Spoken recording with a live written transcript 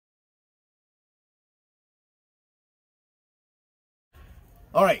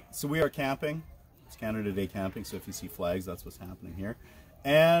All right, so we are camping. It's Canada Day camping, so if you see flags, that's what's happening here.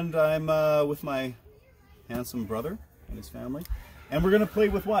 And I'm with my handsome brother and his family. And we're gonna play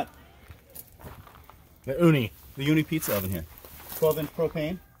with what? The Ooni. The Ooni pizza oven here. 12-inch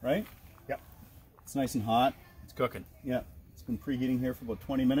propane, right? Yep. It's nice and hot. It's cooking. Yeah, it's been preheating here for about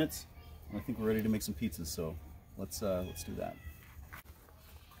 20 minutes. And I think we're ready to make some pizzas, so let's do that.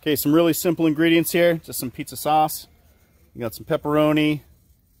 Okay, some really simple ingredients here. Just some pizza sauce. You got some pepperoni,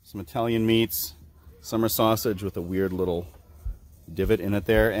 some Italian meats, summer sausage with a weird little divot in it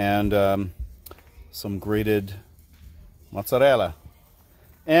there, and some grated mozzarella.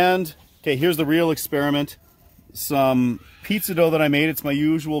 And, okay, here's the real experiment. Some pizza dough that I made. It's my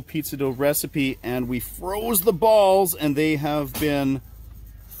usual pizza dough recipe, and we froze the balls, and they have been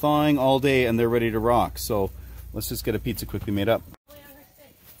thawing all day, and they're ready to rock. So let's just get a pizza quickly made up.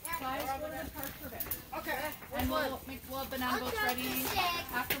 Okay. And we'll have banana boats ready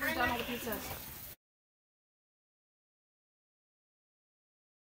after we're done all the pizzas.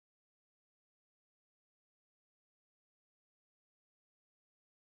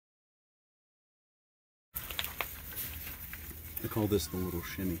 I call this the little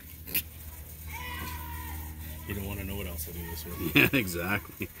shimmy. You don't want to know what else I do this with. Yeah,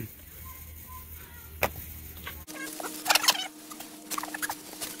 exactly.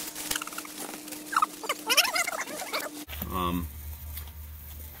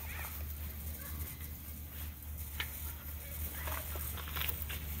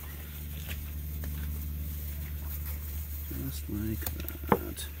 Just like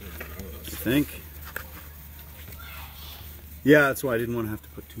that. I think. Yeah, that's why I didn't want to have to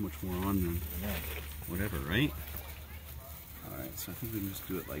put too much more on then. Whatever, right? Alright, so I think we can just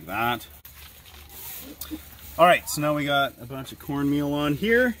do it like that. Alright, so now we got a bunch of cornmeal on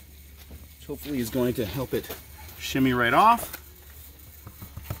here, which hopefully is going to help it shimmy right off,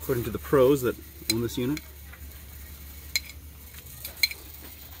 according to the pros that own this unit.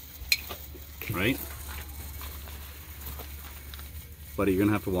 Right? Buddy, you're going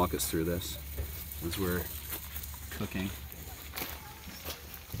to have to walk us through this as we're cooking.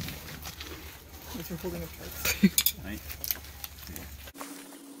 As you're holding apart. Right?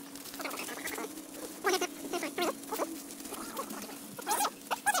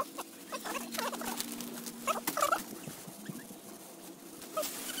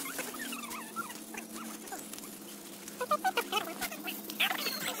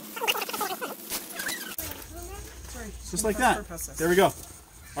 Just like that. There we go.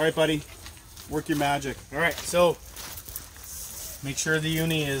 All right, buddy. Work your magic. All right, so make sure the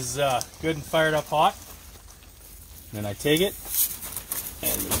Ooni is good and fired up hot. Then I take it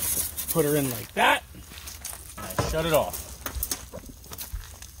and put her in like that. And I shut it off.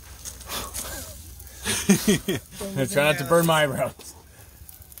 I try not to burn my eyebrows.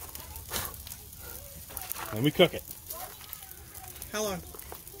 Then we cook it. How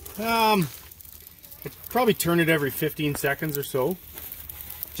long? I'd probably turn it every 15 seconds or so,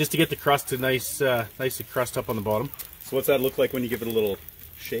 just to get the crust to nicely crust up on the bottom. So what's that look like when you give it a little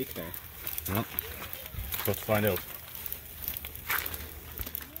shake there? Well, let's find out.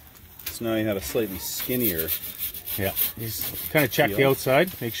 So now you have a slightly skinnier. Yeah, just kind of check the outside,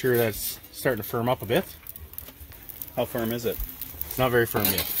 make sure that's starting to firm up a bit. How firm is it? It's not very firm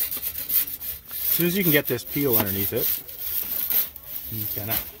yet. As soon as you can get this peel underneath it, you kind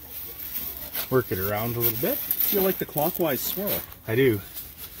of work it around a little bit. I feel like the clockwise swirl. I do.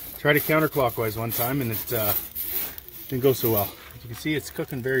 Tried it counterclockwise one time and it didn't go so well. As you can see, it's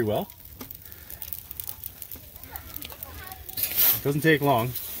cooking very well. It doesn't take long.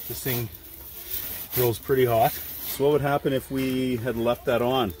 This thing rolls pretty hot. So what would happen if we had left that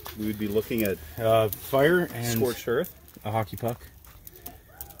on? We would be looking at fire and scorched earth, a hockey puck.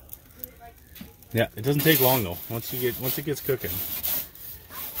 Yeah, it doesn't take long though. Once it gets cooking.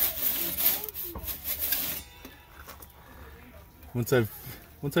 Once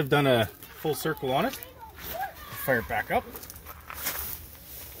I've done a full circle on it, fire it back up.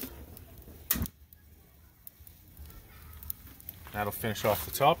 That'll finish off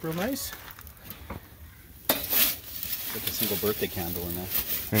the top real nice. like a single birthday candle in there.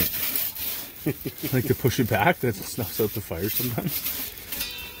 Right. I like to push it back. That snuffs out the fire sometimes.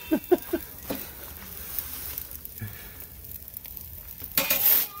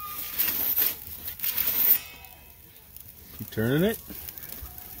 Keep turning it.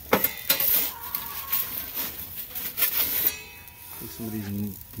 I think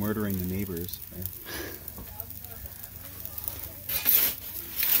somebody's murdering the neighbors there.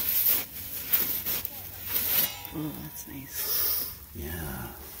 Oh, that's nice. Yeah.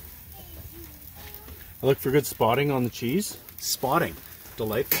 I look for good spotting on the cheese. Spotting.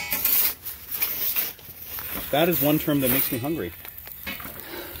 delightful. That is one term that makes me hungry.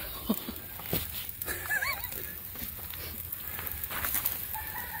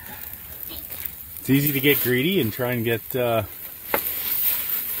 It's easy to get greedy and try and get it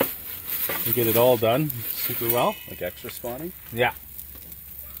all done super well. Like extra spawning? Yeah.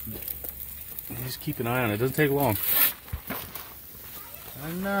 You just keep an eye on it. It doesn't take long.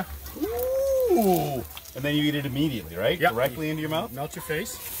 And Ooh! And then you eat it immediately, right? Yep. Directly into your mouth? melt your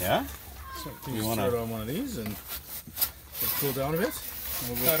face. Yeah? So You you wanna- start on one of these and it'll cool down a bit.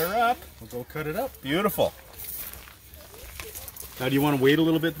 We'll Cut her up. go cut it up. Beautiful. Now, do you want to wait a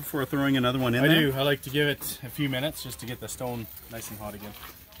little bit before throwing another one in I there? do. I like to give it a few minutes just to get the stone nice and hot again.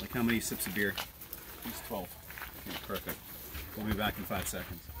 Like how many sips of beer? At least 12. Okay, perfect. We'll be back in 5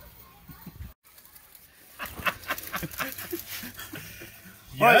 seconds.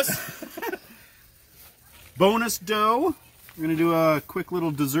 Yes. Bonus dough. We're going to do a quick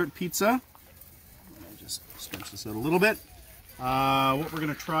little dessert pizza. I'll just stretch this out a little bit. What we're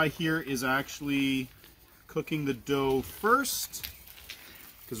going to try here is actually cooking the dough first,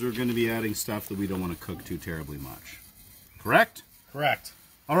 because we're going to be adding stuff that we don't want to cook too terribly much. Correct? Correct.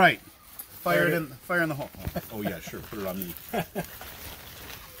 All right. Fire in the hole. Oh yeah, sure. Put it on me.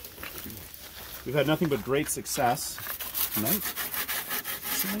 We've had nothing but great success tonight.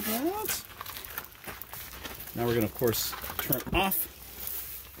 Just like that. Now we're going to, of course, turn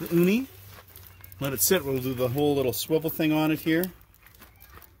off the uni. Let it sit. We'll do the whole little swivel thing on it here.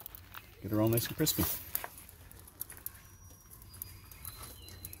 Get her all nice and crispy.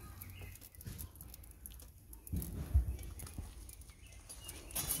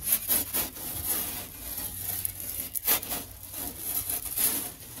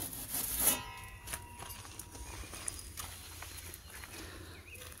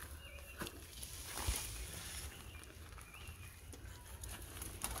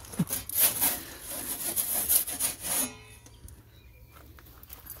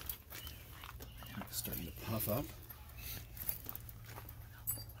 Starting to puff up.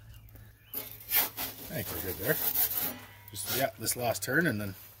 I think we're good there. Just, yeah, this last turn and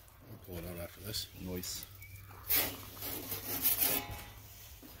then we'll pull it out after this. Nice.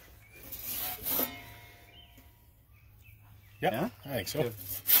 Yep, Yeah? I think so. Have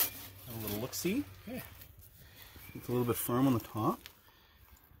a little look-see. Okay. It's a little bit firm on the top.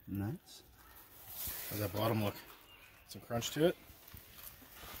 Nice. How's that bottom look? Some crunch to it?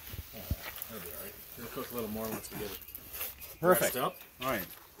 That'll be alright. It'll cook a little more once we get it Perfect. pressed up. All right.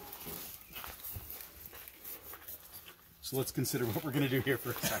 So let's consider what we're going to do here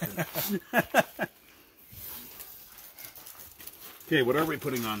for a second. Okay, what are we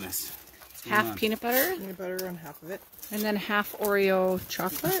putting on this? What's going Half on? peanut butter, Peanut butter on half of it. and then half Oreo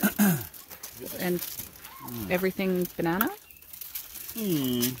chocolate, and everything banana.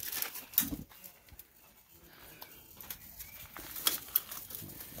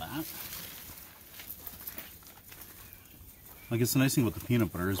 That. I guess the nice thing about the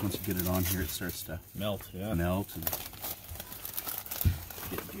peanut butter is once you get it on here, it starts to Melt, yeah. melt and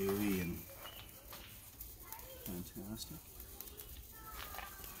get gooey and fantastic.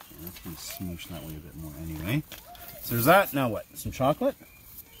 Yeah, that's going to smoosh that way a bit more anyway. So there's that. Now what? Some chocolate?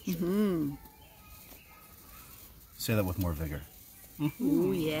 Mm-hmm. Say that with more vigor.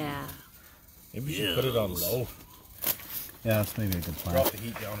 Ooh, yeah. Maybe we should put it on low. Yeah, that's maybe a good plan. Drop the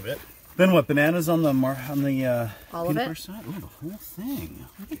heat down a bit. Then what? Bananas on the All of peanut it? butter side? Oh, the whole thing.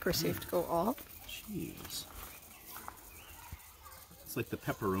 I think we're safe to go all. Jeez. It's like the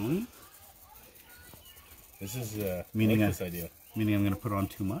pepperoni. This is Meaning I like this idea. Meaning I'm going to put on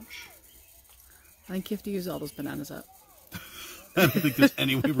too much. I think you have to use all those bananas up. I don't think there's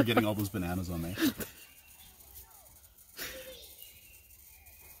any way we're getting all those bananas on there.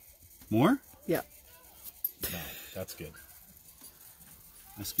 More? Yeah. No, that's good.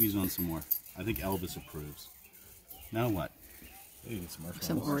 I squeeze on some more. I think Elvis approves. Now what? Maybe get some marshmallows.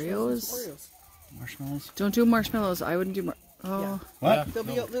 Some Oreos. Oreos. Marshmallows? Don't do marshmallows. I wouldn't do Oh, Yeah. What? Yeah, They'll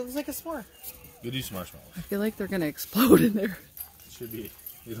be. no, It looks like a s'more. we'll do some marshmallows. I feel like they're gonna explode in there. It should be.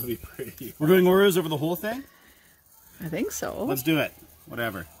 It'll be pretty. We're doing Oreos over the whole thing? I think so. Let's do it.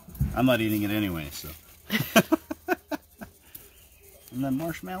 Whatever. I'm not eating it anyway, so. And then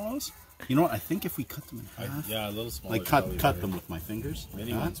marshmallows? You know what? I think if we cut them in half, Yeah, a little smaller. like cut them with my fingers,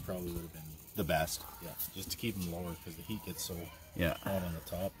 Mini like that, ones probably would have been. the best. Yeah, just to keep them lower because the heat gets so Yeah. hot on the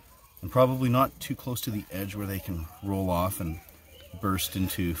top. And probably not too close to the edge where they can roll off and burst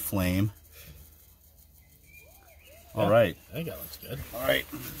into flame. All right. I think that looks good. All right.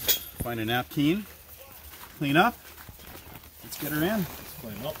 Find a napkin. Clean up. Let's get her in. Let's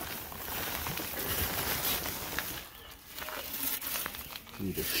flame up.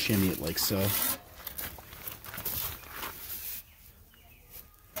 You just shimmy it like so.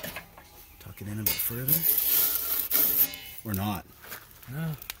 Tuck it in a bit further. Or not. No.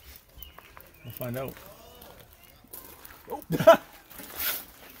 We'll find out. Oh.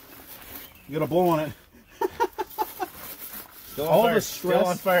 You gotta blow on it. Still on fire. Still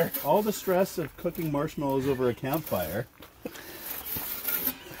on fire. All the stress of cooking marshmallows over a campfire.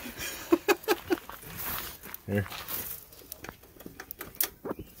 Here.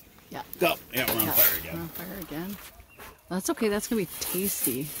 Yeah. Oh, yeah, we're on fire again. We're on fire again. That's okay. That's gonna be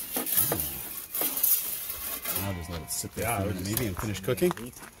tasty. I'll just let it sit there Yeah, for a minute maybe and finish cooking.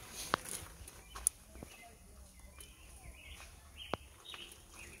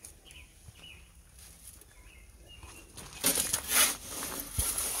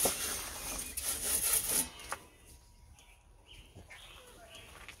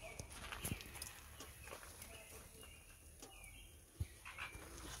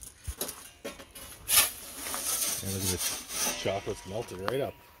 Yeah, look at this. Chocolate's melted right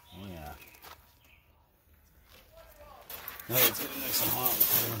up. Oh yeah. Now that it's getting nice and hot,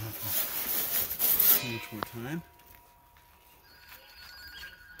 we don't have to too much more time.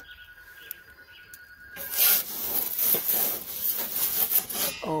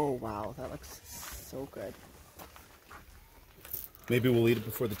 Oh wow, that looks so good. Maybe we'll eat it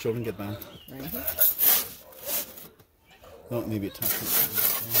before the children get back. Right? Oh, maybe a touch.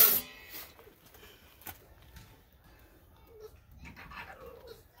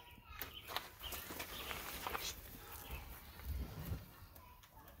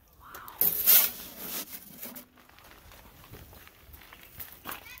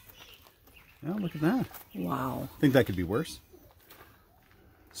 Oh, look at that. Wow. I think that could be worse.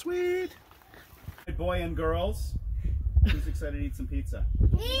 Sweet. Hey, boy and girls. Who's excited to eat some pizza?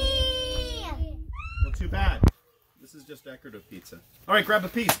 Me! Well, too bad. This is just decorative pizza. All right, grab a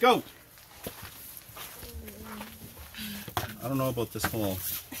piece. Go. I don't know about this whole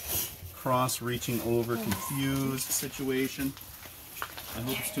cross-reaching over, confused situation. I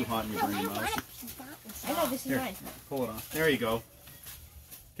hope it's too hot in your brain, Mouse. I know, this is mine. Pull it off. There you go.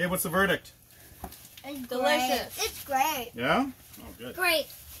 Okay, what's the verdict? It's Delicious. Great. It's great. Yeah? Oh, good. Great.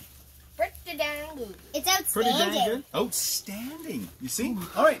 Pretty dang good. It's Pretty outstanding. dang good. Outstanding. You see?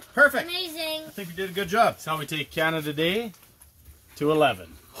 All right, perfect. Amazing. I think we did a good job. That's how we take Canada Day to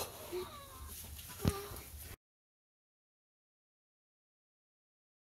 11.